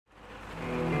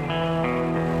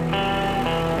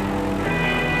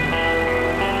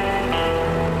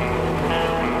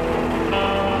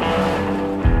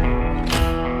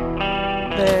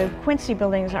Quincy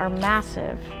buildings are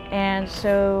massive, and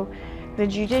so the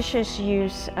judicious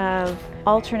use of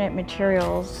alternate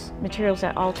materials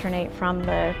that alternate from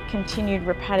the continued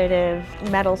repetitive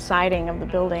metal siding of the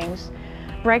buildings,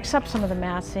 breaks up some of the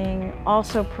massing,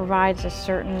 also provides a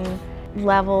certain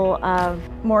level of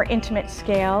more intimate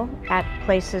scale at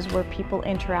places where people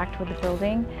interact with the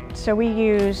building. So we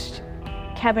used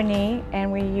Kebony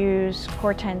and we used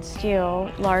Corten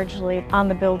steel largely on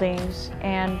the buildings,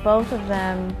 and both of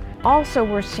them also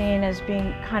were seen as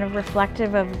being kind of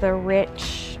reflective of the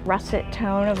rich russet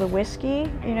tone of the whiskey,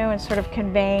 you know, and sort of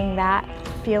conveying that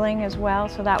feeling as well.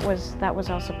 So that was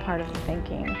also part of the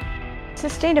thinking.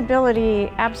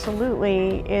 Sustainability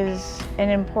absolutely is an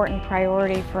important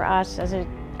priority for us, as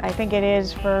I think it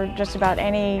is for just about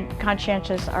any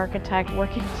conscientious architect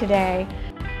working today.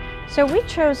 So we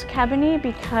chose Kebony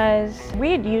because we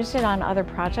had used it on other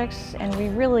projects and we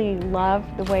really love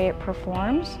the way it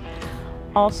performs.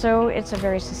 Also, it's a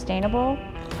very sustainable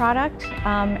product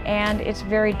and it's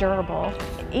very durable.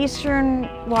 Eastern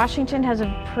Washington has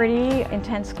a pretty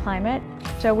intense climate,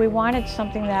 so we wanted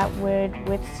something that would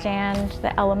withstand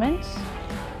the elements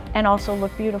and also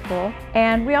look beautiful.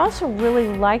 And we also really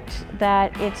liked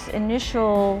that its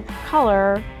initial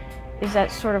color is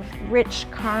that sort of rich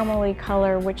caramely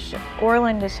color, which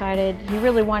Orland decided he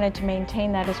really wanted to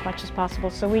maintain that as much as possible.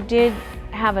 So we did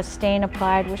have a stain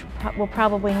applied, which we'll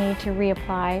probably need to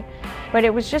reapply. But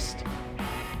it was just,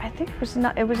 I think it was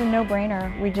a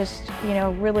no-brainer. We just, you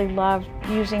know, really loved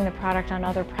using the product on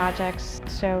other projects.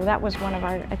 So that was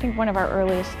I think one of our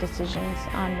earliest decisions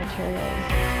on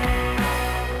materials.